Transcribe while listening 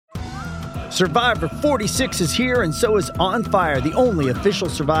Survivor 46 is here, and so is On Fire, the only official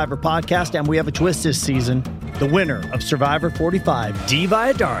Survivor podcast, and we have a twist this season. The winner of Survivor 45, Dee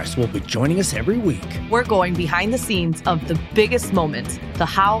Valladares, will be joining us every week. We're going behind the scenes of the biggest moments, the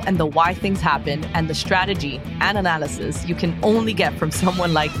how and the why things happen, and the strategy and analysis you can only get from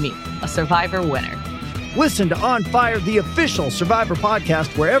someone like me, a Survivor winner. Listen to On Fire, the official Survivor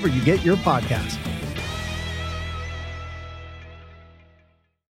podcast, wherever you get your podcasts.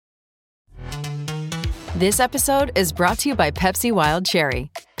 This episode is brought to you by Pepsi Wild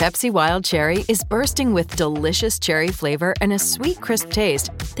Cherry. Pepsi Wild Cherry is bursting with delicious cherry flavor and a sweet, crisp taste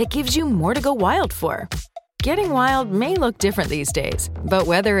that gives you more to go wild for. Getting wild may look different these days, but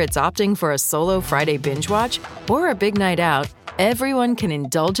whether it's opting for a solo Friday binge watch or a big night out, everyone can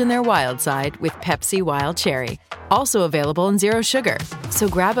indulge in their wild side with Pepsi Wild Cherry. Also available in Zero Sugar. So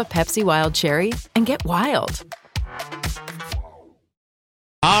grab a Pepsi Wild Cherry and get wild.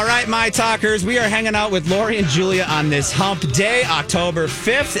 All right, my talkers, we are hanging out with Lori and Julia on this hump day, October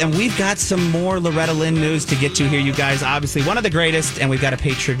 5th, and we've got some more Loretta Lynn news to get to here, you guys. Obviously, one of the greatest, and we've got to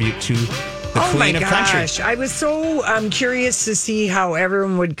pay tribute to the Queen of Country. I was so curious to see how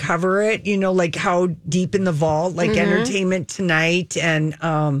everyone would cover it, you know, like how deep in the vault, like Entertainment Tonight and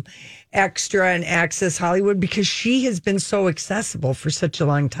Extra and Access Hollywood, because she has been so accessible for such a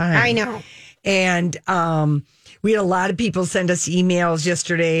long time. I know. And we had a lot of people send us emails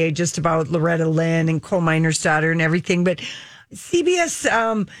yesterday just about Loretta Lynn and Coal Miner's Daughter and everything. But CBS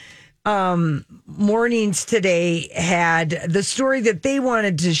Mornings today had the story that they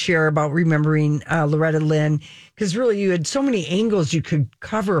wanted to share about remembering Loretta Lynn, because really you had so many angles you could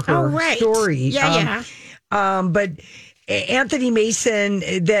cover her story. Yeah. But Anthony Mason,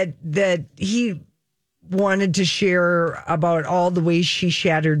 that he wanted to share about all the ways she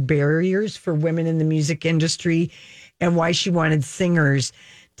shattered barriers for women in the music industry and why she wanted singers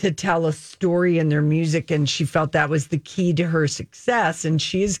to tell a story in their music. And she felt that was the key to her success. And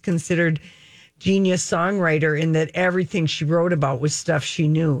she is considered genius songwriter in that everything she wrote about was stuff she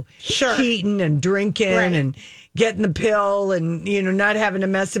knew. Sure. Cheating and drinking and getting the pill and, you know, not having a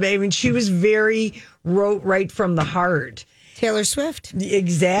mess of it. I mean, she was wrote right from the heart. Taylor Swift.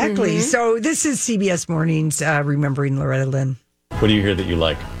 Exactly. So this is CBS Mornings remembering Loretta Lynn. What do you hear that you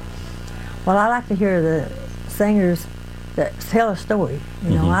like? Well, I like to hear the singers that tell a story.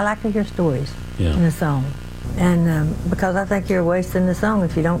 You know, I like to hear stories in a song. And because I think you're wasting the song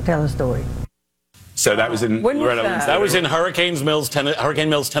if you don't tell a story. So that was in Loretta Lynn's. That was in Hurricane Mills,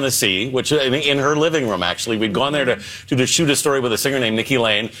 Tennessee, which in her living room, actually. We'd gone there to shoot a story with a singer named Nikki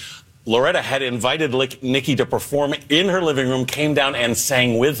Lane. Loretta had invited Nikki to perform in her living room, came down and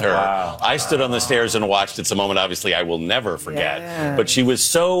sang with her. Wow. I stood on the stairs and watched. It's a moment, obviously, I will never forget. Yeah. But she was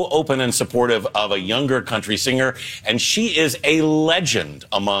so open and supportive of a younger country singer, and she is a legend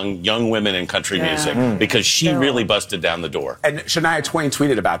among young women in country music because she really busted down the door. And Shania Twain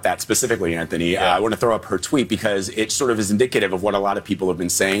tweeted about that specifically, Anthony. I want to throw up her tweet because it sort of is indicative of what a lot of people have been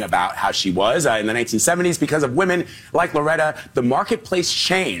saying about how she was in the 1970s. Because of women like Loretta, the marketplace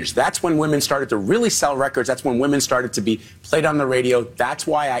changed. That's when women started to really sell records. That's when women started to be played on the radio. That's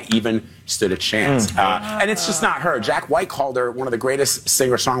why I even stood a chance. And it's just not her. Jack White called her one of the greatest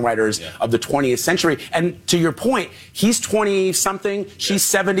singer-songwriters of the 20th century. And to your point, he's 20-something, she's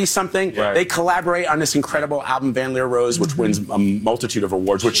 70-something. Right. They collaborate on this incredible album, Van Leer Rose, which wins a multitude of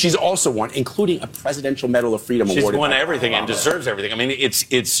awards, which she's also won, including a Presidential Medal of Freedom award. She's won everything and deserves everything. I mean,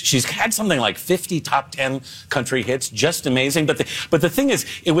 she's had something like 50 top 10 country hits, just amazing. But the thing is,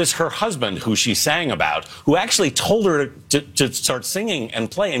 it was her husband, who she sang about, who actually told her to start singing and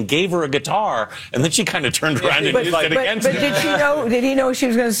play and gave her a guitar, and then she kind of turned around and used it against her. But did he know she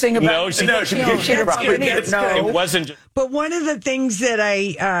was going to sing about it? No, she it wasn't. But one of the things that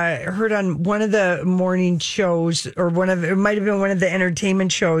I heard on one of the morning shows, or it might have been one of the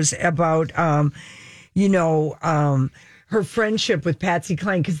entertainment shows about, her friendship with Patsy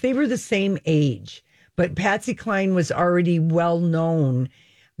Cline, because they were the same age, but Patsy Cline was already well known.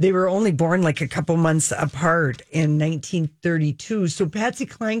 They were only born like a couple months apart in 1932. So Patsy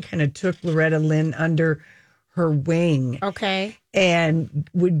Cline kind of took Loretta Lynn under her wing. Okay. And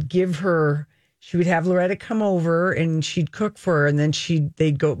would give her, she would have Loretta come over and she'd cook for her. And then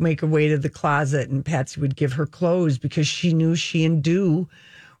they'd go make her way to the closet and Patsy would give her clothes because she knew she and Dew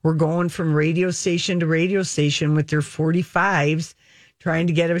were going from radio station to radio station with their 45s, trying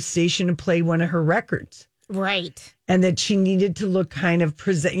to get a station to play one of her records. Right. And that she needed to look kind of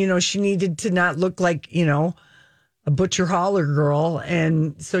she needed to not look like, a Butcher Holler girl.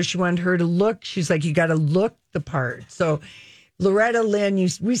 And so she wanted her to look, she's like, you got to look the part. So Loretta Lynn,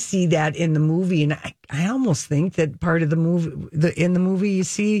 we see that in the movie. And I almost think that part of the movie, in the movie, you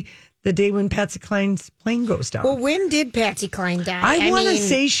see the day when Patsy Cline's plane goes down. Well, when did Patsy Cline die? I want to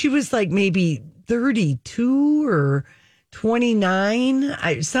say she was like maybe 32 or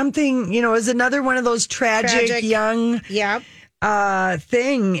 29. Something, you know, is another one of those tragic. young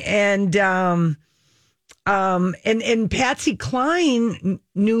thing. And Patsy Cline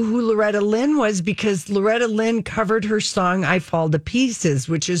knew who Loretta Lynn was because Loretta Lynn covered her song "I Fall to Pieces,"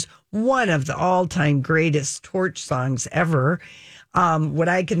 which is one of the all-time greatest torch songs ever. What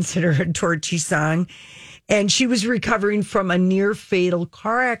I consider a torchy song. And she was recovering from a near fatal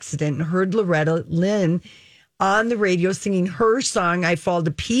car accident and heard Loretta Lynn on the radio singing her song, "I Fall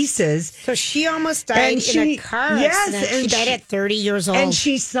to Pieces." So she almost died in a car accident. She died at 30 years old. And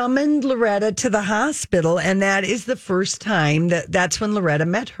she summoned Loretta to the hospital. And that is the first time that's when Loretta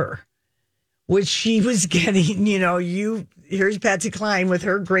met her, which she was getting, you know, here's Patsy Cline with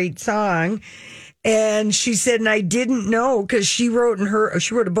her great song. And she said, and I didn't know, because she wrote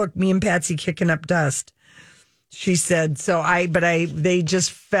a book, Me and Patsy Kicking Up Dust. She said, they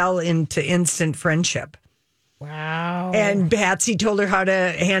just fell into instant friendship. Wow. And Patsy told her how to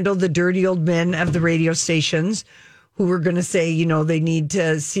handle the dirty old men of the radio stations who were going to say, you know, they need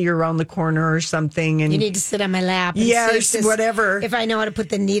to see her around the corner or something. And you need to sit on my lap. And yes, whatever. If I know how to put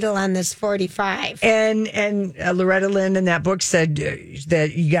the needle on this 45. And Loretta Lynn in that book said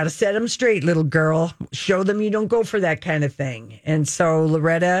that you got to set them straight, little girl. Show them you don't go for that kind of thing. And so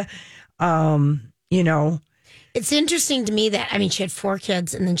Loretta, you know. It's interesting to me that, I mean, she had 4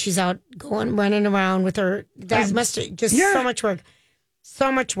 kids and then she's out running around with her. That must have just so much work.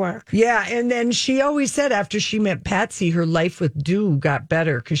 So much work. Yeah. And then she always said after she met Patsy, her life with Dew got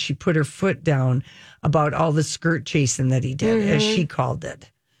better because she put her foot down about all the skirt chasing that he did, as she called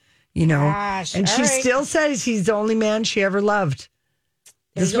it. You know, gosh, and she still says he's the only man she ever loved.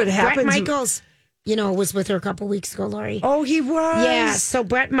 This is what happens. Brett Michaels, you know, was with her a couple weeks ago, Lori. Oh, he was? Yeah, so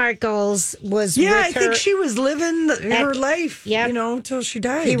Brett Michaels was with her. Yeah, I think she was living her life, you know, until she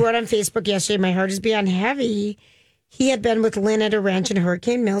died. He wrote on Facebook yesterday, "My heart is beyond heavy." He had been with Lynn at a ranch in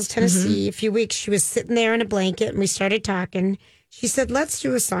Hurricane Mills, Tennessee. A few weeks, she was sitting there in a blanket, and we started talking. She said, "Let's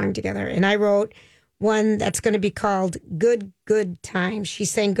do a song together." And I wrote one that's going to be called Good, Good Times. She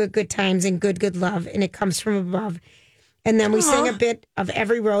sang Good, Good Times and Good, Good Love, and it comes from above. And then we sang a bit of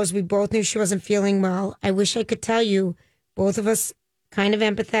Every Rose. We both knew she wasn't feeling well. I wish I could tell you, both of us kind of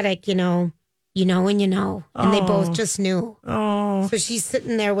empathetic, you know when you know. And they both just knew. Oh. So she's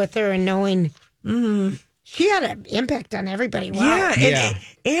sitting there with her and knowing she had an impact on everybody. Wow. Yeah.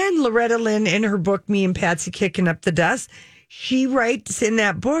 And Loretta Lynn, in her book, Me and Patsy Kicking Up the Dust, she writes in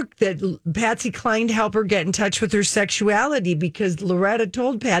that book that Patsy Cline helped her get in touch with her sexuality because Loretta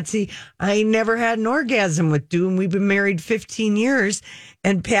told Patsy, I never had an orgasm with Dew, and we've been married 15 years.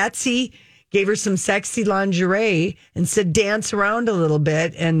 And Patsy gave her some sexy lingerie and said, dance around a little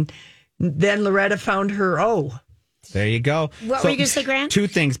bit. And then Loretta found her, there you go. What were you going to say, Grant? 2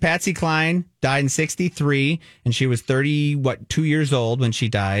 things. Patsy Cline died in 1963, and she was 2 years old when she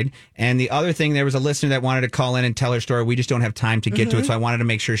died. And the other thing, there was a listener that wanted to call in and tell her story. We just don't have time to get to it, so I wanted to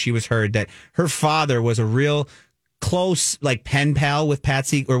make sure she was heard, that her father was a real close, like, pen pal with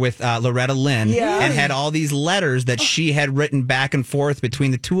Patsy or with Loretta Lynn, and had all these letters that she had written back and forth between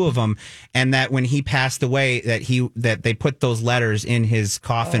the two of them, and that when he passed away, that they put those letters in his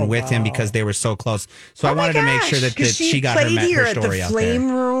coffin with him because they were so close. So I wanted to make sure that she got her story out there. At the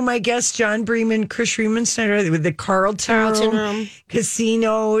Flame Room, I guess, John Bremen, Chris Riemann-Snyder, with the Carlton room,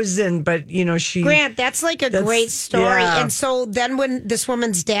 casinos, but you know, Grant, that's like a great story. Yeah. And so then when this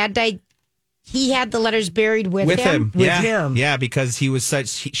woman's dad died, he had the letters buried with him. Yeah, because he was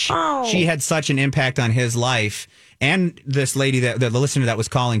she had such an impact on his life. And this lady, the listener that was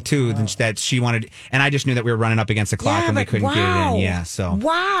calling too, that she wanted, and I just knew that we were running up against the clock and we couldn't get it in. Yeah, so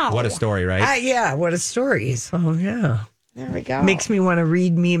what a story, right? What a story. So there we go. Makes me want to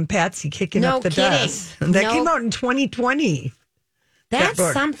read Me and Patsy Kicking Up the Dust. And that came out in 2020.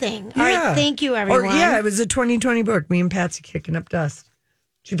 That's something. All right, thank you, everyone. It was a 2020 book, Me and Patsy Kicking Up Dust.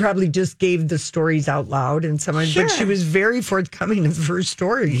 She probably just gave the stories out loud and but she was very forthcoming with her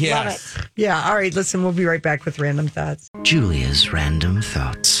story. Yes. Love it. Yeah. All right. Listen, we'll be right back with Random Thoughts. Julia's Random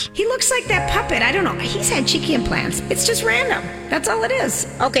Thoughts. He looks like that puppet. I don't know. He's had cheeky implants. It's just random. That's all it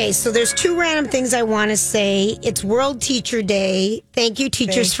is. Okay. So there's 2 random things I want to say. It's World Teacher Day. Thank you,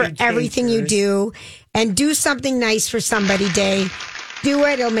 teachers, for everything you do. And do something nice for somebody day. Do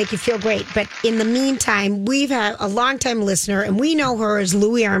it. It'll make you feel great. But in the meantime, we've had a longtime listener, and we know her as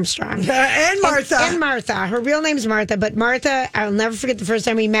Louie Armstrong. And Martha. And Martha. Her real name's Martha. But Martha, I'll never forget the first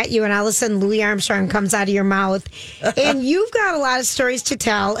time we met you, and all of a sudden Louie Armstrong comes out of your mouth. And you've got a lot of stories to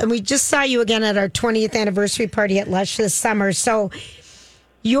tell. And we just saw you again at our 20th anniversary party at Lush this summer. So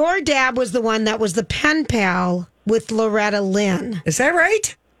Your dad was the one that was the pen pal with Loretta Lynn. Is that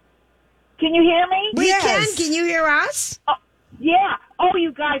right? Can you hear me? We can. Can you hear us? Oh, yeah. Oh,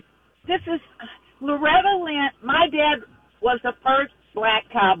 you guys, this is Loretta Lynn. My dad was the first black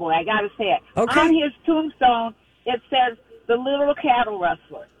cowboy. I got to say it. Okay. On his tombstone, it says the little cattle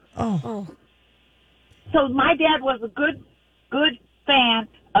rustler. Oh. So my dad was a good fan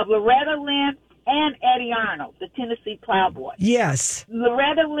of Loretta Lynn and Eddie Arnold, the Tennessee Plowboy. Yes.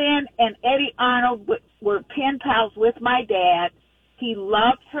 Loretta Lynn and Eddie Arnold were pen pals with my dad. He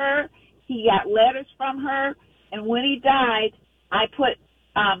loved her. He got letters from her. And when he died, I put,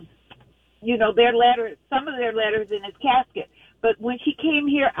 some of their letters in his casket. But when she came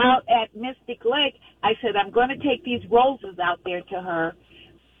here out at Mystic Lake, I said, I'm going to take these roses out there to her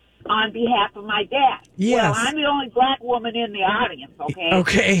on behalf of my dad. Yes. Well, I'm the only black woman in the audience, okay?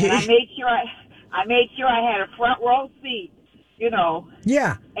 Okay. And I made sure I had a front row seat,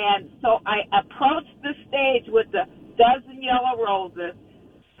 Yeah. And so I approached the stage with the dozen yellow roses.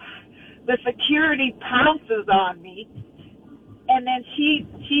 The security pounces on me, and then she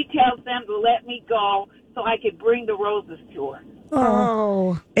tells them to let me go so I could bring the roses to her.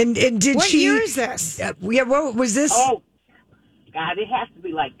 Oh. And did what she... What year is this? What was this? Oh, God, it has to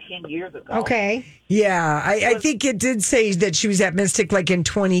be like 10 years ago. Okay. Yeah, I think it did say that she was at Mystic like in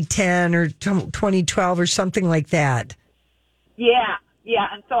 2010 or 2012 or something like that. Yeah,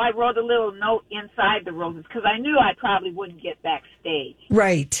 and so I wrote a little note inside the roses because I knew I probably wouldn't get backstage.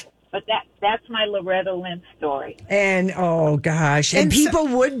 Right. But that's my Loretta Lynn story. And, oh, gosh. And people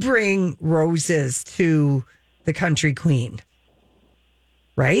would bring roses to the country queen.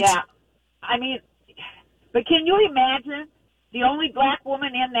 Right? Yeah. I mean, but can you imagine the only black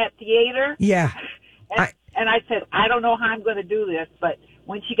woman in that theater? Yeah. And I said, I don't know how I'm going to do this. But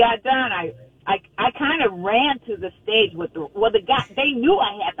when she got done, I kind of ran to the stage with the guy. They knew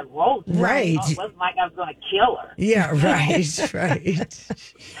I had the roses. Right. It wasn't like I was going to kill her. Yeah, right, right.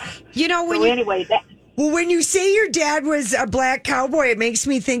 Well, when you say your dad was a black cowboy, it makes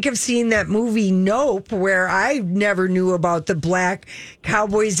me think of seeing that movie Nope, where I never knew about the black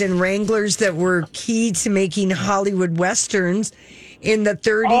cowboys and wranglers that were key to making Hollywood westerns in the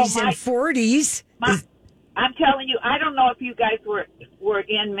 30s and 40s. I'm telling you, I don't know if you guys were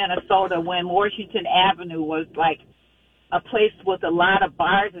in Minnesota when Washington Avenue was like a place with a lot of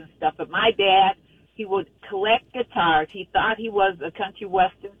bars and stuff. But my dad, he would collect guitars. He thought he was a country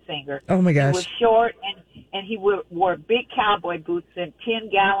western singer. Oh, my gosh. He was short, and he wore big cowboy boots and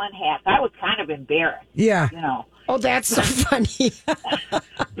 10-gallon hats. I was kind of embarrassed. Yeah. Oh, that's so funny.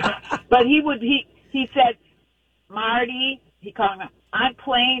 But he said, Marty, he called me, I'm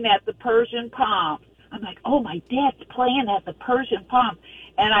playing at the Persian Palms. I'm like, oh, my dad's playing at the Persian Palms.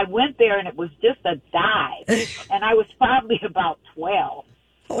 And I went there, and it was just a dive. And I was probably about 12.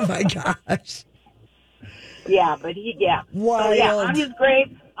 Oh, my gosh. Yeah, but Wild. So, yeah, on his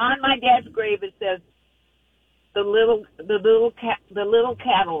grave, on my dad's grave, it says, the little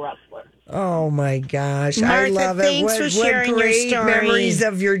cattle rustler. Oh my gosh, Martha, I love it! Thanks for sharing what great your story. memories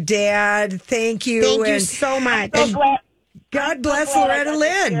of your dad. Thank you. Thank you so much. I'm so glad, God bless Loretta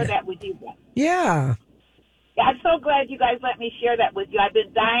Lynn. Share that with you guys. Yeah. I'm so glad you guys let me share that with you. I've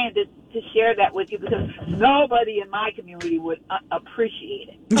been dying to share that with you because nobody in my community would appreciate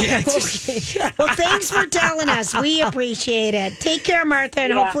it. Okay. Well, thanks for telling us. We appreciate it. Take care, Martha,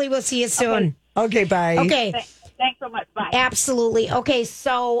 and hopefully we'll see you soon. Okay, bye. Okay. Thanks so much. Bye. Absolutely. Okay,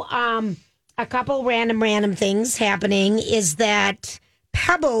 so a couple random things happening is that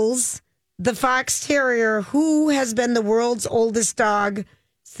Pebbles, the fox terrier, who has been the world's oldest dog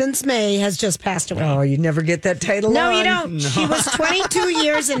since May, has just passed away. Oh, you never get that title. No, you don't. No. She was 22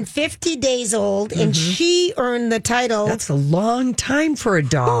 years and 50 days old, and she earned the title. That's a long time for a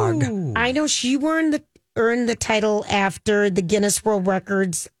dog. Ooh. I know. She earned the title after the Guinness World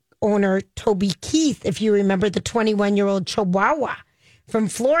Records owner, Toby Keith, if you remember, the 21-year-old Chihuahua from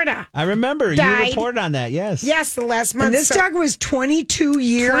Florida. I remember. Died. You reported on that, yes. Yes, the last month. And this dog was 22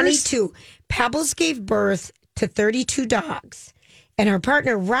 years? 22. Pebbles gave birth to 32 dogs. And her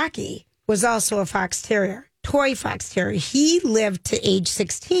partner, Rocky, was also a fox terrier, toy fox terrier. He lived to age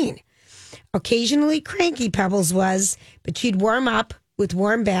 16. Occasionally cranky, Pebbles was, but she'd warm up with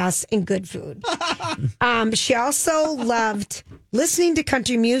warm baths and good food. She also loved listening to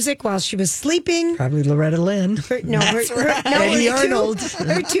country music while she was sleeping. Probably Loretta Lynn. Eddie Arnold.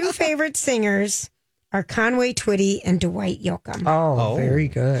 Her two favorite singers are Conway Twitty and Dwight Yoakam. Oh, very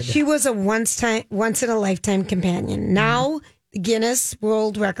good. She was a once in a lifetime companion. Now, the Guinness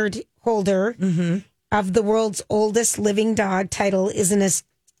World Record holder of the world's oldest living dog title is an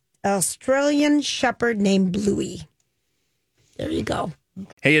Australian Shepherd named Bluey. There you go.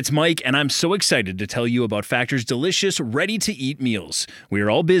 Hey, it's Mike, and I'm so excited to tell you about Factor's delicious, ready-to-eat meals. We are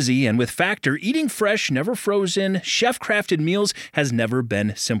all busy, and with Factor, eating fresh, never frozen, chef-crafted meals has never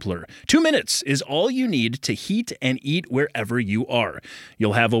been simpler. 2 minutes is all you need to heat and eat wherever you are.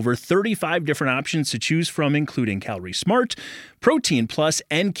 You'll have over 35 different options to choose from, including Calorie Smart, Protein Plus,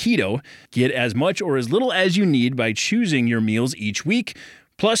 and Keto. Get as much or as little as you need by choosing your meals each week.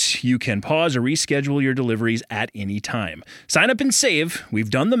 Plus, you can pause or reschedule your deliveries at any time. Sign up and save. We've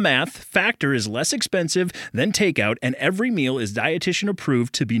done the math. Factor is less expensive than takeout, and every meal is dietitian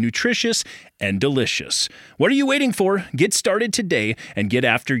approved to be nutritious and delicious. What are you waiting for? Get started today and get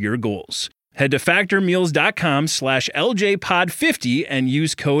after your goals. Head to factormeals.com/LJPod50 and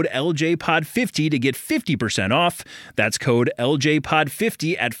use code LJPod50 to get 50% off. That's code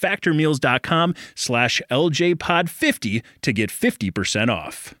LJPod50 at factormeals.com/LJPod50 to get 50%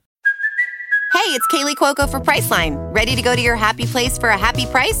 off. Hey, it's Kaylee Cuoco for Priceline. Ready to go to your happy place for a happy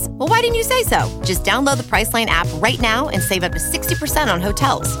price? Well, why didn't you say so? Just download the Priceline app right now and save up to 60% on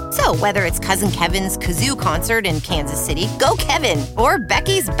hotels. So whether it's Cousin Kevin's Kazoo Concert in Kansas City, go Kevin, or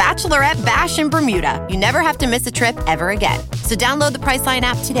Becky's Bachelorette Bash in Bermuda, you never have to miss a trip ever again. So download the Priceline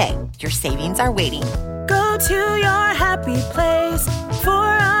app today. Your savings are waiting. Go to your happy place for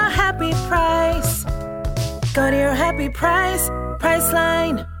a happy price. Go to your happy price,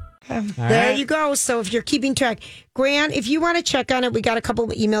 Priceline. There you go. So if you're keeping track, Grant, if you want to check on it, we got a couple of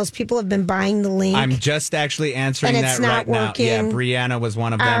emails. People have been buying the link. I'm just actually answering and that it's not right working. now. Yeah, Brianna was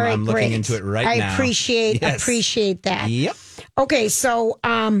one of them. Right, I'm looking into it right now. I appreciate that. Yep. Okay, so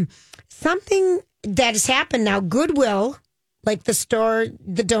something that has happened now, Goodwill, like the store,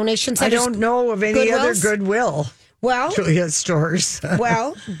 the donation centers. I don't know of any other Goodwill. Well, Julia stores.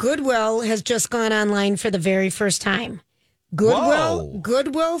 Well, Goodwill has just gone online for the very first time.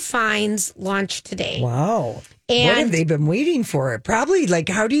 Goodwill Finds launched today. Wow. And what have they been waiting for? Probably, like,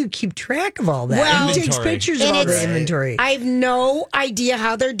 how do you keep track of all that? Well, Who takes pictures of all the inventory? I have no idea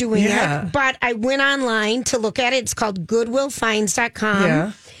how they're doing it, but I went online to look at it. It's called GoodwillFinds.com.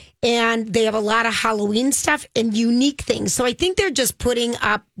 Yeah. And they have a lot of Halloween stuff and unique things. So I think they're just putting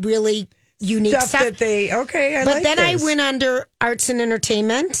up really unique stuff. that they, I went under arts and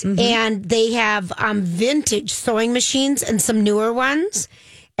entertainment, and they have vintage sewing machines and some newer ones,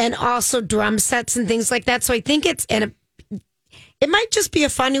 and also drum sets and things like that. So I think it might just be a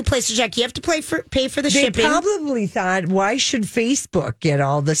fun new place to check. You have to pay for the shipping. They probably thought, why should Facebook get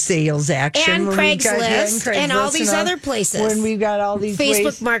all the sales action? And Craigslist and all these other places. When we've got all these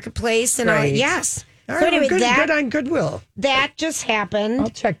Facebook Marketplace and all. Yes. All so right, anyway, good on Goodwill. That just happened.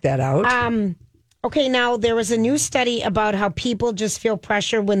 I'll check that out. Okay, now there was a new study about how people just feel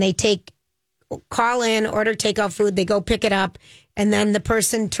pressure when they call in, order takeout food, they go pick it up, and then the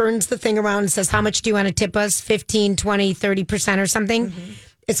person turns the thing around and says, how much do you want to tip us? 15, 20, 30% or something.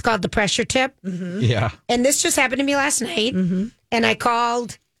 It's called the pressure tip. Yeah. And this just happened to me last night. And I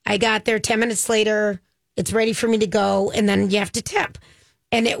called, I got there 10 minutes later, it's ready for me to go, and then you have to tip.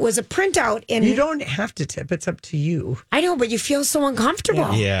 And it was a printout. And you don't have to tip. It's up to you. I know, but you feel so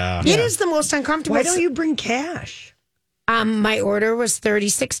uncomfortable. Yeah. It is the most uncomfortable. Why don't you bring cash? My order was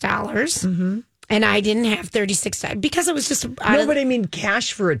 $36. And I didn't have $36 because it was just... But I mean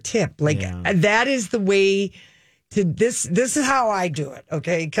cash for a tip. Like, that is the way to... This is how I do it,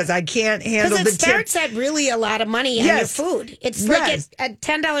 okay? Because I can't handle the tip. Because it starts at really a lot of money on your food. It's like a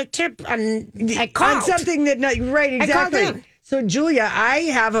 $10 tip on... On something that... Right, exactly. So, Julia, I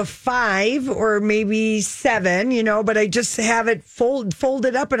have a 5 or maybe 7, but I just have it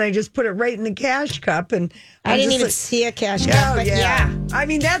folded up and I just put it right in the cash cup. And I didn't even see a cash cup, but yeah. I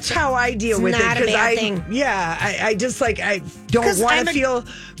mean, that's how I deal with not it. a bad thing. Yeah, I just I don't want to feel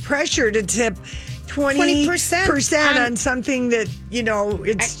pressure to tip 20% on something that,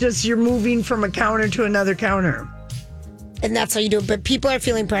 it's just you're moving from a counter to another counter. And that's how you do it. But people are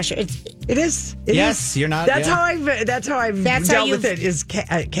feeling pressure. It is. Yes, you're not. That's how I've dealt with it. Is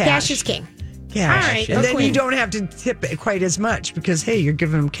cash. Cash is king. Cash. All right, and then you don't have to tip it quite as much because hey, you're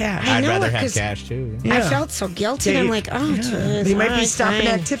giving them cash. I'd rather have cash too. Yeah. I felt so guilty. I'm like, geez, they might be stopping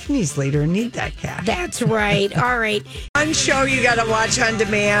at Tiffany's later and need that cash. That's right. All right. One show you got to watch on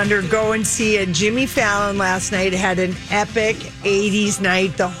demand or go and see it. Jimmy Fallon last night had an epic 80s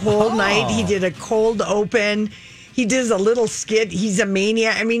night. The whole night he did a cold open. He did a little skit. He's a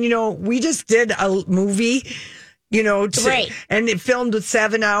maniac. I mean, we just did a movie, and it filmed with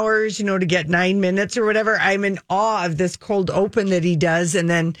 7 hours, to get 9 minutes or whatever. I'm in awe of this cold open that he does. And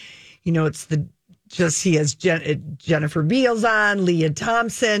then, it's the he has Jennifer Beals on, Leah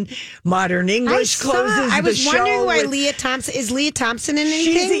Thompson, Modern English closes the show. I was wondering why Leah Thompson, is Leah Thompson in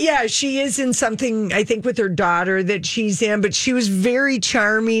anything? She is in something, I think, with her daughter that she's in, but she was very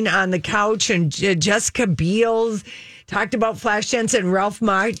charming on the couch. And Jessica Biel talked about Flashdance, and Ralph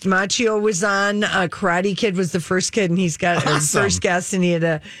Macchio was on. Karate Kid was the first kid, and he's got his first guest, and he had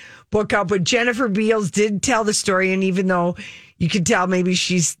a book out. But Jennifer Beals did tell the story, and even though you could tell maybe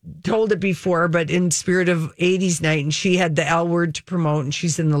she's told it before, but in spirit of 80s night, and she had the L Word to promote, and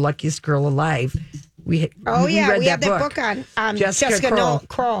she's in The Luckiest Girl Alive. We read that book on Jessica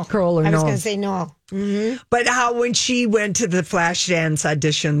Kroll. I was going to say Noel. Mm-hmm. But how when she went to the Flashdance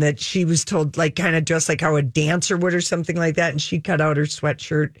audition that she was told, like, kind of just like how a dancer would or something like that, and she cut out her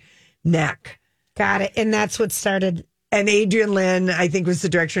sweatshirt neck. Got it. And that's what started. And Adrian Lynn, I think, was the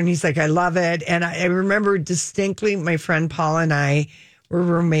director, and he's like, I love it. And I remember distinctly my friend Paul and I were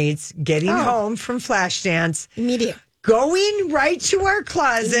roommates getting home from Flashdance. Immediate. Going right to our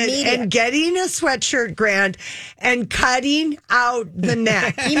closet and getting a sweatshirt, Grant, and cutting out the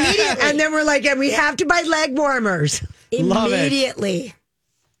neck. Immediately. And then we're like, and we have to buy leg warmers. Immediately.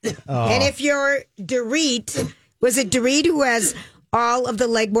 And if you're Dorit, was it Dorit who has all of the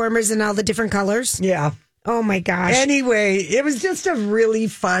leg warmers in all the different colors? Yeah. Oh, my gosh. Anyway, it was just a really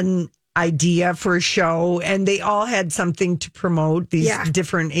fun idea for a show, and they all had something to promote, these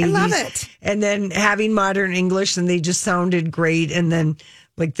different 80s. I love it. And then having Modern English, and they just sounded great. And then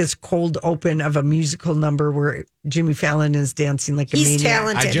like this cold open of a musical number where Jimmy Fallon is dancing like a maniac. He's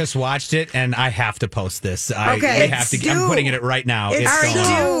talented. I just watched it, and I have to post this. Okay. I'm putting it right now. It's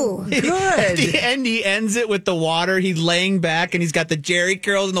so good. At the end, he ends it with the water. He's laying back, and he's got the Jerry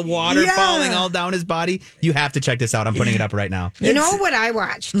curls and the water falling all down his body. You have to check this out. I'm putting it up right now. You know what I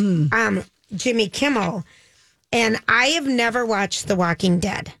watched? Jimmy Kimmel, and I have never watched The Walking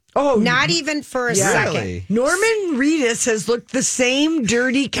Dead. Oh, not even for a second. Really? Norman Reedus has looked the same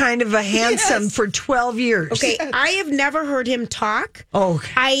dirty kind of a handsome for 12 years. Okay, I have never heard him talk. Oh,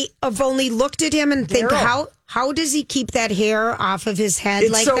 I have only looked at him and think, how does he keep that hair off of his head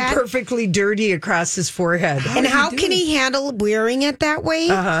it's like so that? Perfectly dirty across his forehead. And how can he handle wearing it that way?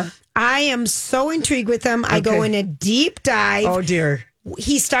 I am so intrigued with him. I go in a deep dive. Oh, dear.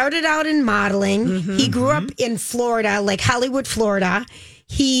 He started out in modeling. He grew up in Florida, like Hollywood, Florida.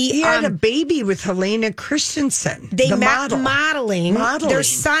 He had a baby with Helena Christensen. They met modeling. Their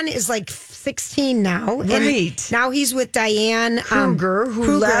son is like 16 now. Right. And now he's with Diane Kruger,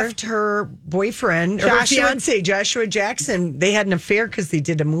 who left her boyfriend, or her fiance, Joshua Jackson. They had an affair because they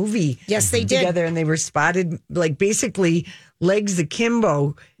did a movie. Yes, they did. Together, and they were spotted, like, basically legs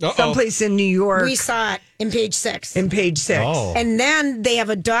akimbo, someplace in New York. We saw it in Page 6. Oh. And then they have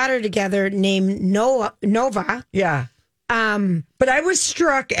a daughter together named Nova. Yeah. But I was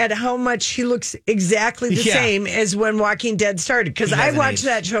struck at how much he looks exactly the same as when Walking Dead started, because I watched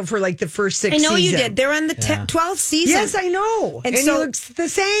that show for like the first 6 seasons. I know you did. They're on the 12th season. Yes, I know. And so, he looks the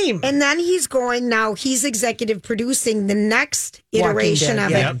same. And then he's executive producing the next iteration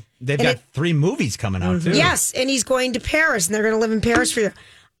of it. Yep. They've got 3 movies coming out, too. Yes, and he's going to Paris, and they're going to live in Paris for a year.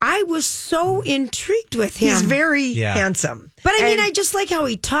 I was so intrigued with him. He's very handsome. But I mean, I just like how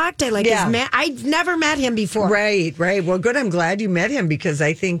he talked. I like his man. I've never met him before. Right. Well, good. I'm glad you met him, because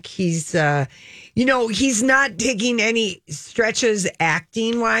I think he's, he's not taking any stretches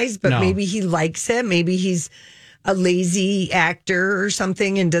acting wise, but maybe he likes it. Maybe he's a lazy actor or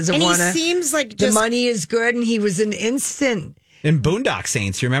something and doesn't want to. He seems like the money is good, and he was an instant. In Boondock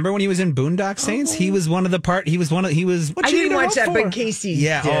Saints, you remember when he was in Boondock Saints? He was one of the part. He was. I didn't watch that, but Casey.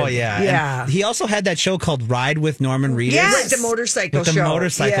 Yeah. did. Oh, yeah. Yeah. And he also had that show called Ride with Norman Reedus. Yes, the motorcycle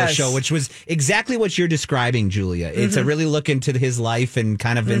show, which was exactly what you're describing, Julia. It's a really look into his life and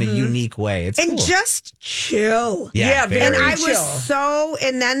kind of in a unique way. It's cool. Just chill. Yeah, and I chill. was so.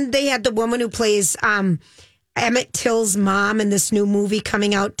 And then they had the woman who plays Emmett Till's mom in this new movie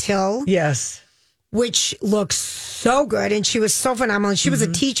coming out, Till. Yes. Which looks so good, and she was so phenomenal. She was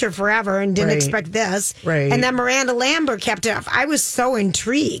a teacher forever and didn't expect this. Right. And then Miranda Lambert kept it up. I was so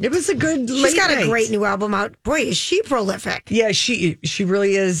intrigued. It was a good She's got a great new album out. Boy, is she prolific. Yeah, she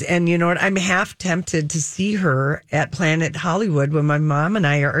really is. And you know what? I'm half tempted to see her at Planet Hollywood when my mom and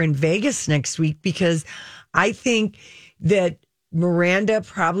I are in Vegas next week, because I think that Miranda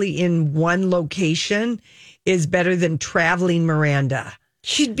probably in one location is better than traveling Miranda.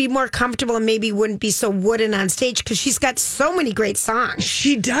 she'd be more comfortable and maybe wouldn't be so wooden on stage because she's got so many great songs.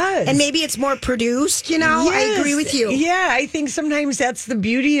 She does. And maybe it's more produced, you know? Yes. I agree with you. Yeah, I think sometimes that's the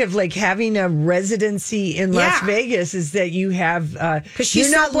beauty of like having a residency in Las Vegas is that you have... Because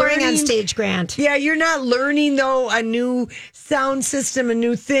she's not boring on stage, Grant. Yeah, you're not learning, though, a new sound system, a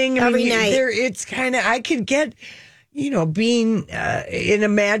new thing. Every night. It's kind of... I could get... being an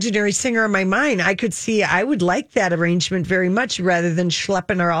imaginary singer in my mind, I could see I would like that arrangement very much rather than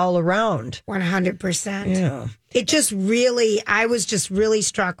schlepping her all around. 100%. Yeah. It just really, I was just really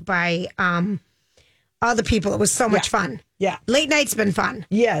struck by all the people. It was so much fun. Yeah. Late night's been fun.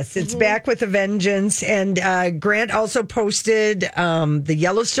 Yes, it's back with a vengeance. And Grant also posted the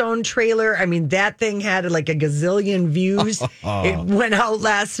Yellowstone trailer. I mean, that thing had like a gazillion views. It went out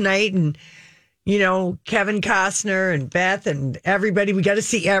last night and... Kevin Costner and Beth and everybody. We got to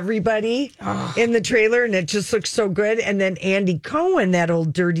see everybody in the trailer, and it just looks so good. And then Andy Cohen, that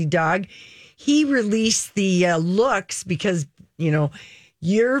old dirty dog, he released the looks because,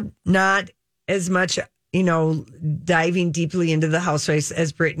 you're not as much, diving deeply into the Housewives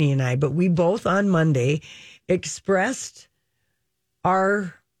as Brittany and I. But we both on Monday expressed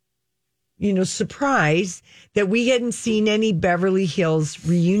our... surprise that we hadn't seen any Beverly Hills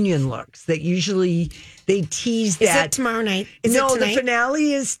reunion looks. That usually they tease that. Is it tomorrow night? The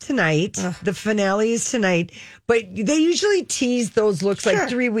finale is tonight. The finale is tonight. But they usually tease those looks like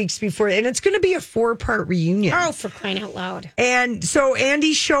 3 weeks before. And it's going to be a 4-part reunion. Oh, for crying out loud. And so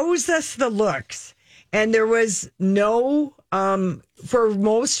Andy shows us the looks. And there was no, for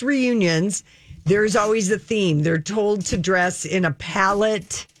most reunions, there's always a theme. They're told to dress in a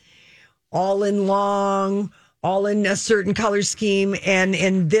palette, all in long, all in a certain color scheme. And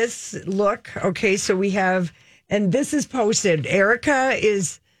in this look, okay, so we have, and this is posted. Erica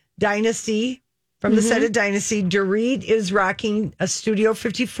is Dynasty, from the set of Dynasty. Dorit is rocking a Studio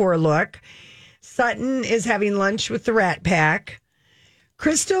 54 look. Sutton is having lunch with the Rat Pack.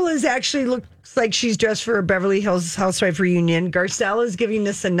 Crystal is actually looks like she's dressed for a Beverly Hills Housewife reunion. Garcelle is giving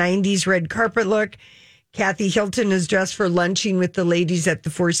us a 90s red carpet look. Kathy Hilton is dressed for lunching with the ladies at the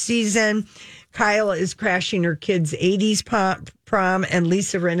Four Seasons. Kyle is crashing her kids' 80s prom. And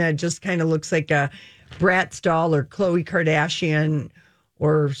Lisa Rinna just kind of looks like a Bratz doll or Khloe Kardashian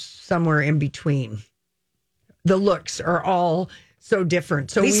or somewhere in between. The looks are all so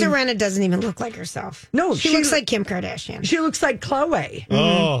different. So Lisa Rinna doesn't even look like herself. No, she looks like Kim Kardashian. She looks like Khloe.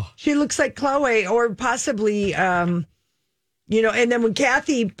 Oh. She looks like Khloe or possibly... and then when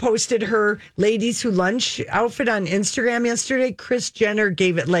Kathy posted her Ladies Who Lunch outfit on Instagram yesterday, Kris Jenner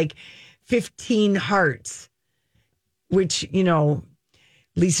gave it like 15 hearts, which,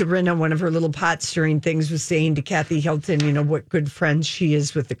 Lisa Rinna, one of her little pot stirring things, was saying to Kathy Hilton, what good friends she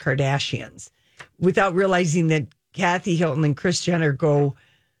is with the Kardashians, without realizing that Kathy Hilton and Kris Jenner go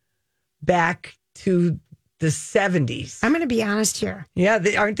back to the 70s. I'm going to be honest here. Yeah,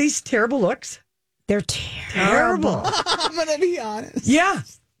 aren't these terrible looks? They're terrible. I'm going to be honest. Yeah.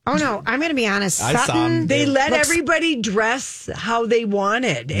 Oh, no. I'm going to be honest. I saw them. They let everybody dress how they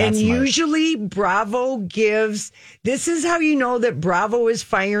wanted. That's and smart. usually Bravo gives... This is how you know that Bravo is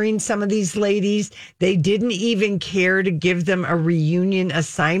firing some of these ladies. They didn't even care to give them a reunion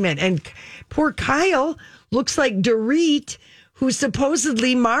assignment. And poor Kyle looks like Dorit, who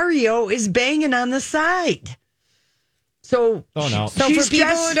supposedly Mario is banging on the side. So, So for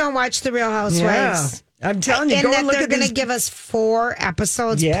people who don't watch The Real Housewives, I'm telling you, and go that and look they're at going these. to give us 4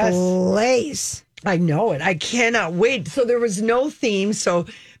 episodes, please. I know it. I cannot wait. So there was no theme. So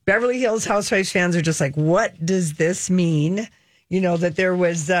Beverly Hills Housewives fans are just like, what does this mean? That there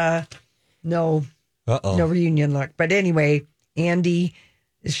was no reunion look. But anyway, Andy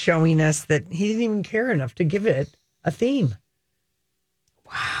is showing us that he didn't even care enough to give it a theme.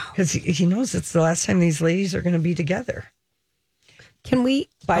 Wow. Because he knows it's the last time these ladies are going to be together. Can we?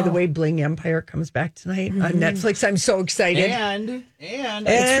 By the way, Bling Empire comes back tonight on Netflix. I'm so excited. And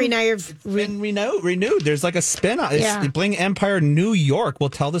it's been renewed. There's like a spin-off. Yeah. Bling Empire New York will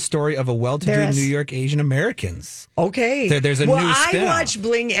tell the story of a well-to-do New York Asian Americans. Okay. There's a new spin-off. I watch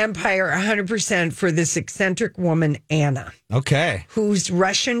Bling Empire 100% for this eccentric woman, Anna. Okay. Who's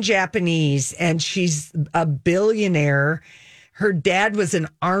Russian Japanese, and she's a billionaire. Her dad was an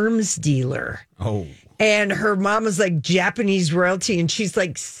arms dealer. Oh. And her mom is like Japanese royalty, and she's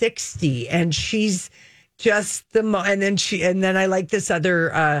like 60, and she's just and then I like this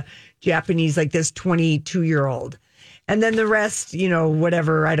other Japanese, like this 22-year-old, and then the rest,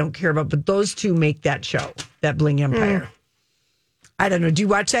 whatever, I don't care about. But those two make that show, that Bling Empire. I don't know. Do you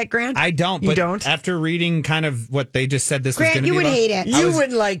watch that, Grant? I don't. You don't? After reading kind of what they just said, this was Grant, going to you be would about, hate it. You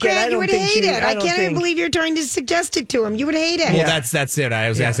wouldn't like it. I Grant, you don't would think hate you- it. I I don't can't even think- believe you're trying to suggest it to him. You would hate it. Well, that's it. I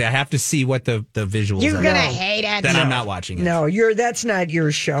was going to say I have to see what the visuals You're are. going to hate it. Then I'm not watching it. No, that's not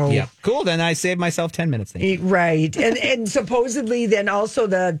your show. Yeah. Cool. Then I saved myself 10 minutes. Thank you. Right. And supposedly then also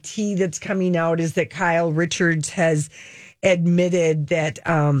the tea that's coming out is that Kyle Richards has admitted that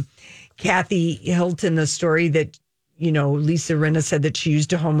Kathy Hilton, the story that, Lisa Rinna said that she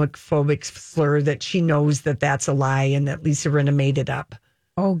used a homophobic slur, that she knows that that's a lie and that Lisa Rinna made it up.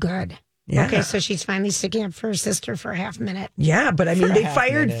 Oh, good. Yeah. Okay, so she's finally sticking up for her sister for a half minute. Yeah, but I mean, For a they half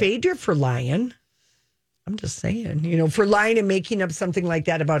fired minute. Phaedra for lying. I'm just saying, for lying and making up something like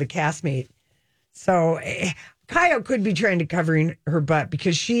that about a castmate. So Kyle could be trying to cover her butt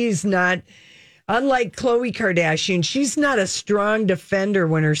because she's not, unlike Khloe Kardashian, she's not a strong defender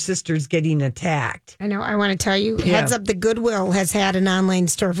when her sister's getting attacked. I know. I want to tell you, heads up, the Goodwill has had an online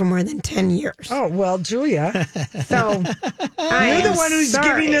store for more than 10 years. Oh, well, Julia. So You're the one who's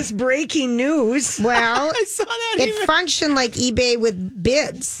giving us breaking news. Well, I saw that. it functioned like eBay with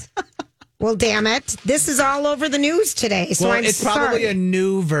bids. Well, damn it. This is all over the news today. So I'm it's probably sorry. a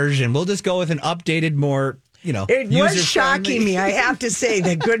new version. We'll just go with an updated, more, It was shocking me, I have to say,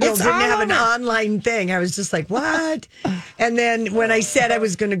 that Goodwill It's didn't all have an over. online thing. I was just like, what? And then when I said I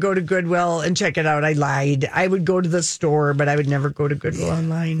was going to go to Goodwill and check it out, I lied. I would go to the store, but I would never go to Goodwill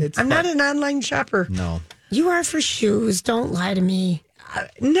online. I'm not an online shopper. No. You are for shoes. Don't lie to me.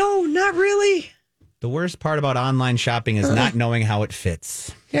 No, not really. The worst part about online shopping is not knowing how it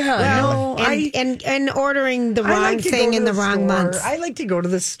fits. Yeah, Well, no, and ordering the I wrong like to thing go in to the wrong store. month. I like to go to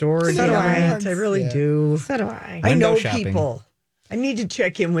the store. So do I. I really do. So do I. I know Window shopping. people. I need to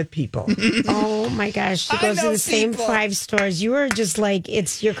check in with people. Oh my gosh, she goes to know the same people. 5 stores. You are just like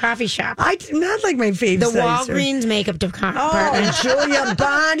it's your coffee shop. Not like my favorite. The Walgreens makeup department. Oh, Julia,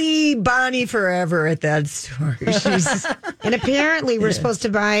 Bonnie forever at that store. She's And apparently, we're supposed to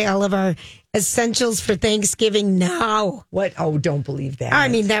buy all of our essentials for Thanksgiving now. What? Oh, don't believe that. I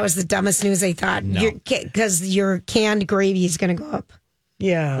mean, that was the dumbest news I thought. Because your canned gravy is going to go up.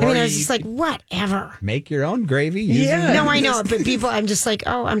 Yeah. I mean, I was just like, whatever. Make your own gravy. Yeah. No, I know it, but people, I'm just like,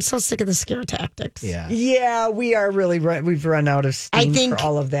 oh, I'm so sick of the scare tactics. Yeah. Yeah, we are really we've run out of steam I think for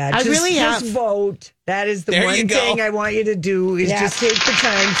all of that. I really just have. vote. That is the There one you go. thing I want you to do is just take the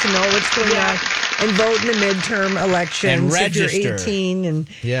time to know what's going on and vote in the midterm elections. And If you're register. 18 and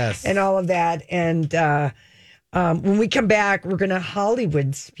Yes. and all of that. And when we come back, we're going to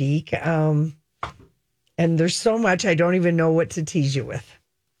Hollywood speak. And there's so much I don't even know what to tease you with.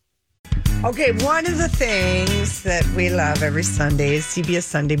 Okay, one of the things that we love every Sunday is CBS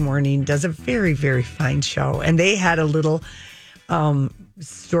Sunday Morning does a very, very fine show. And they had a little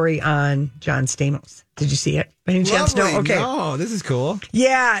story on John Stamos. Did you see it? By any chance? No? Okay. No, this is cool.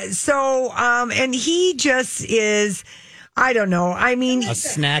 Yeah. So, and he just is, I don't know. I mean, A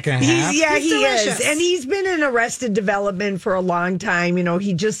snack and a half. he delicious. is. And he's been in Arrested Development for a long time.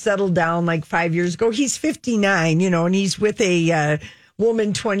 He just settled down like 5 years ago. He's 59, and he's with a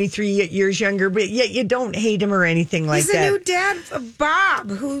woman 23 years younger, but yet you don't hate him or anything like He's that. the new dad of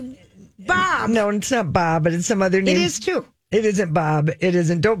Bob. Bob. No, it's not Bob, but it's some other name. It is too. It isn't Bob. It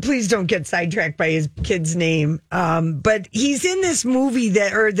isn't. Please don't get sidetracked by his kid's name. But he's in this movie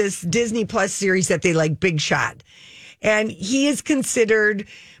this Disney Plus series that they like, Big Shot. And he is considered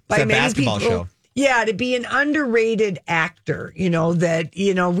by It's a many basketball people, show. yeah, to be an underrated actor. We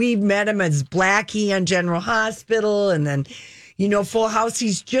met him as Blackie on General Hospital, and then, Full House.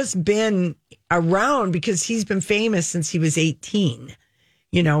 He's just been around because he's been famous since he was 18.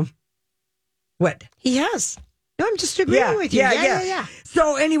 What? He has. No, I'm just agreeing with you. Yeah.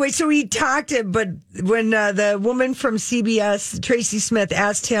 So anyway, he talked, but when the woman from CBS, Tracy Smith,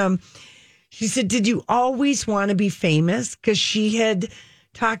 asked him, she said, "Did you always want to be famous?" Because she had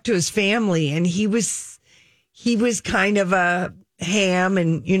talked to his family, and he was kind of a ham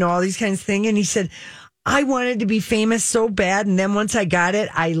and, all these kinds of things. And he said, "I wanted to be famous so bad. And then once I got it,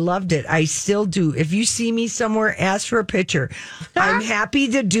 I loved it. I still do. If you see me somewhere, ask for a picture. I'm happy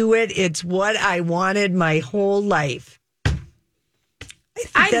to do it. It's what I wanted my whole life."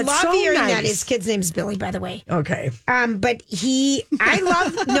 I That's love so hearing nice. that. His kid's name's Billy, by the way. Okay. But I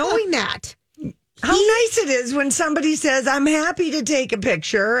love knowing that. How nice it is when somebody says, "I'm happy to take a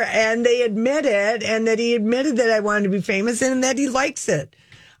picture," and they admit it, and that he admitted that I wanted to be famous and that he likes it.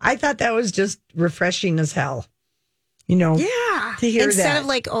 I thought that was just refreshing as hell. Yeah. to hear Instead that. of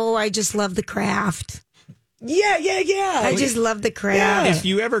like, oh, I just love the craft. Yeah. I just love the crab. Yeah. If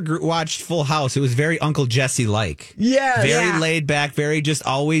you ever watched Full House, it was very Uncle Jesse-like. Yeah. Very laid back, very just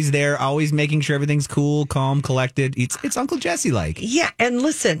always there, always making sure everything's cool, calm, collected. It's Uncle Jesse-like. Yeah, and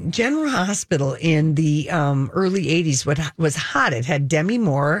listen, General Hospital in the early 80s was hot. It had Demi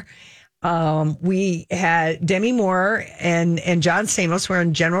Moore. We had Demi Moore and John Stamos were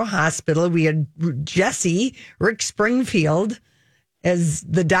in General Hospital. We had Rick Springfield, as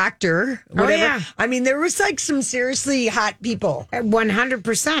the doctor. Whatever. Oh, yeah. I mean, there was like some seriously hot people.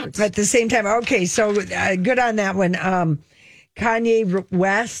 100%. At the same time. Okay, so good on that one. Kanye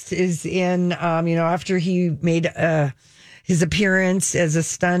West is in, after he made his appearance as a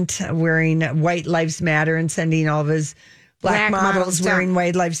stunt wearing White Lives Matter and sending all of his black models wearing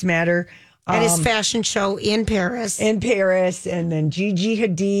White Lives Matter. At his fashion show in Paris. And then Gigi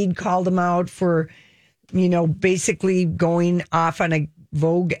Hadid called him out for, basically going off on a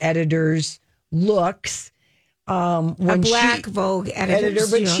Vogue editor's looks. A black Vogue editor.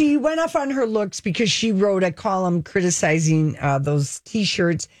 But she went off on her looks because she wrote a column criticizing those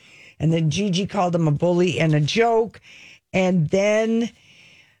T-shirts. And then Gigi called him a bully and a joke. And then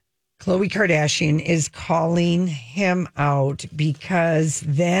Khloe Kardashian is calling him out because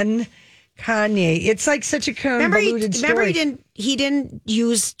then Kanye, it's like such a convoluted story. Remember he didn't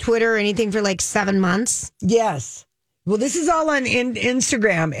use Twitter or anything for like 7 months? Yes. Well, this is all on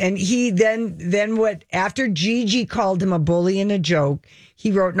Instagram. And he then after Gigi called him a bully and a joke,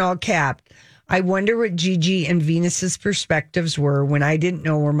 he wrote in all caps, I wonder what Gigi and Venus's perspectives were when I didn't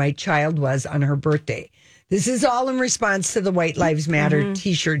know where my child was on her birthday. This is all in response to the White Lives Matter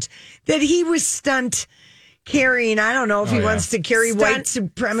T-shirts that he was stunt carrying. I don't know if he wants to carry white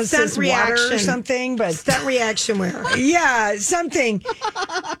supremacist water or something, but stunt reaction wear. Yeah, something.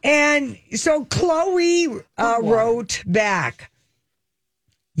 And so Khloe wrote back,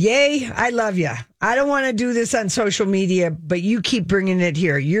 "Yay, I love you. I don't want to do this on social media, but you keep bringing it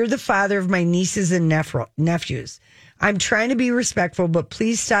here. You're the father of my nieces and nephews. I'm trying to be respectful, but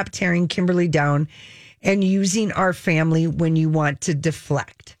please stop tearing Kimberly down and using our family when you want to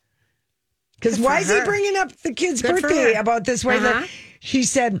deflect." Because why is he bringing up the kid's birthday about this way? She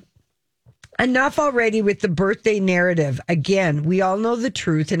said, enough already with the birthday narrative. Again, we all know the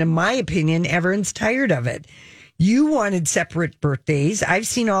truth. And in my opinion, everyone's tired of it. You wanted separate birthdays. I've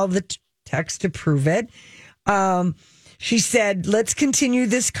seen all the texts to prove it. She said, let's continue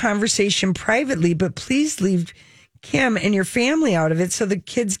this conversation privately, but please leave Kim and your family out of it so the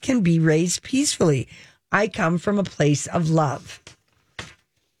kids can be raised peacefully. I come from a place of love.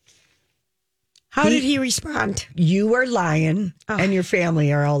 How did he respond? You are lying, and your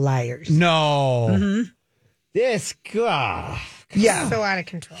family are all liars. No. Mm-hmm. This guy. Yeah. So out of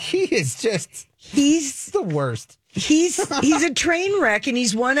control. He is just, he's the worst. He's a train wreck, and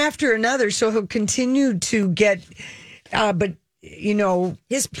he's one after another, so he'll continue to get,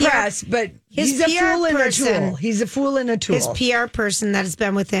 his press, but he's a fool and a tool. He's a fool and a tool. His PR person that has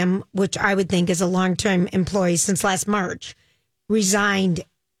been with him, which I would think is a long-term employee since last March, resigned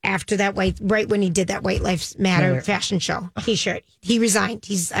after that right when he did that White Lives Matter fashion show T-shirt. He resigned.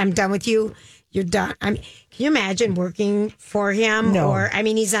 I'm done with you. You're done. Can you imagine working for him? No.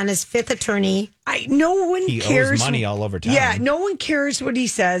 He's on his 5th attorney. No one cares. He owes money all over town. Yeah, no one cares what he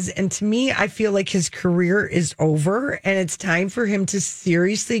says. And to me, I feel like his career is over and it's time for him to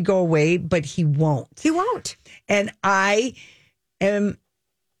seriously go away, but he won't. He won't. And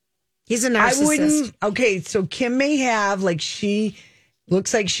he's a narcissist. Okay, so Kim may have, she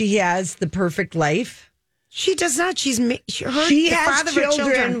looks like she has the perfect life. She does not. She has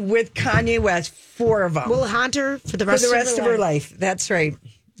children with Kanye West, 4 of them. We'll haunt her for the rest of her life. That's right.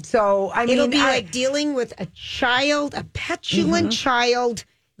 So, it'll be like dealing with a petulant child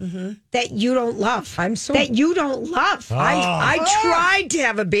that you don't love. That you don't love. I tried to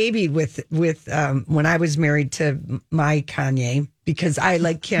have a baby with when I was married to my Kanye because I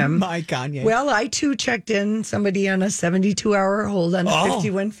like Kim. My Kanye. Well, I too checked in somebody on a 72-hour hold on a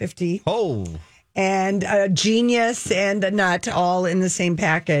 5150. Oh. And a genius and a nut all in the same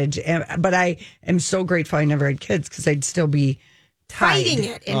package. But I am so grateful I never had kids because I'd still be tied. Fighting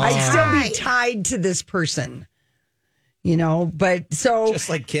it. I'd still be tied to this person. But so. Just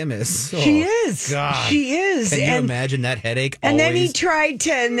like Kim is. She is. God. She is. Can you imagine that headache? And then he tried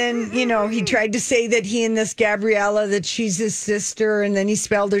to say that he and this Gabriella, that she's his sister, and then he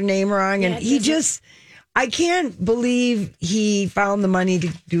spelled her name wrong. And I can't believe he found the money to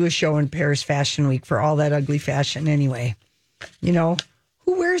do a show in Paris Fashion Week for all that ugly fashion anyway. Who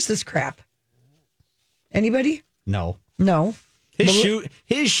wears this crap? Anybody? No.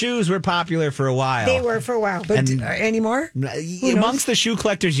 His shoes were popular for a while. They were for a while. But anymore? Amongst the shoe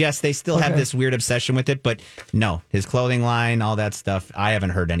collectors, yes, they still have this weird obsession with it. But no, his clothing line, all that stuff, I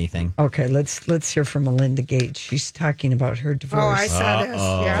haven't heard anything. Okay, let's hear from Melinda Gates. She's talking about her divorce. Oh, I saw this.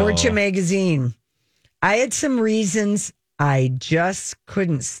 Yeah. Fortune magazine. I had some reasons I just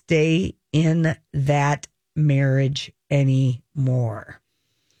couldn't stay in that marriage anymore.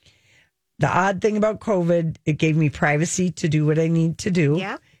 The odd thing about COVID, it gave me privacy to do what I need to do.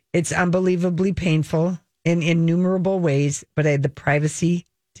 Yeah. It's unbelievably painful in innumerable ways, but I had the privacy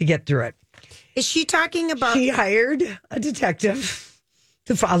to get through it. Is she talking about... She hired a detective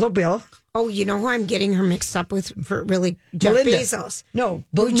to follow Bill. Oh, you know who I'm getting her mixed up with for really? Jeff Melinda. Bezos. No,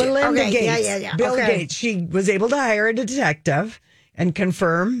 Melinda Gates. Yeah. Bill Gates. She was able to hire a detective and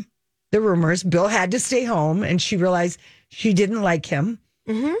confirm the rumors. Bill had to stay home, and she realized she didn't like him.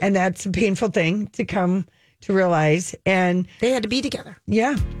 Mm-hmm. And that's a painful thing to come to realize. And they had to be together.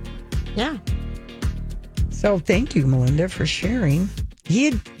 Yeah. Yeah. So thank you, Melinda, for sharing. He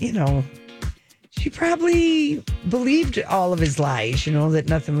had, she probably believed all of his lies, that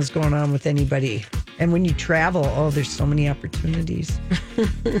nothing was going on with anybody. And when you travel, there's so many opportunities.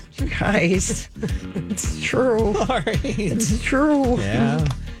 Guys, it's true. All right. It's true. Yeah.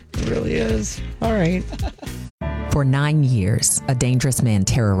 It really is. All right. For 9 years, a dangerous man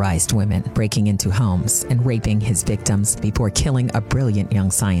terrorized women, breaking into homes and raping his victims before killing a brilliant young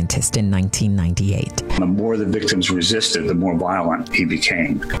scientist in 1998. The more the victims resisted, the more violent he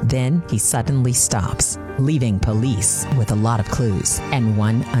became. Then he suddenly stops, leaving police with a lot of clues and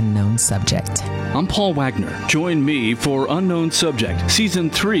one unknown subject. I'm Paul Wagner. Join me for Unknown Subject, Season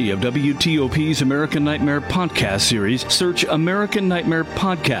 3 of WTOP's American Nightmare podcast series. Search American Nightmare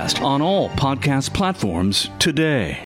Podcast on all podcast platforms today.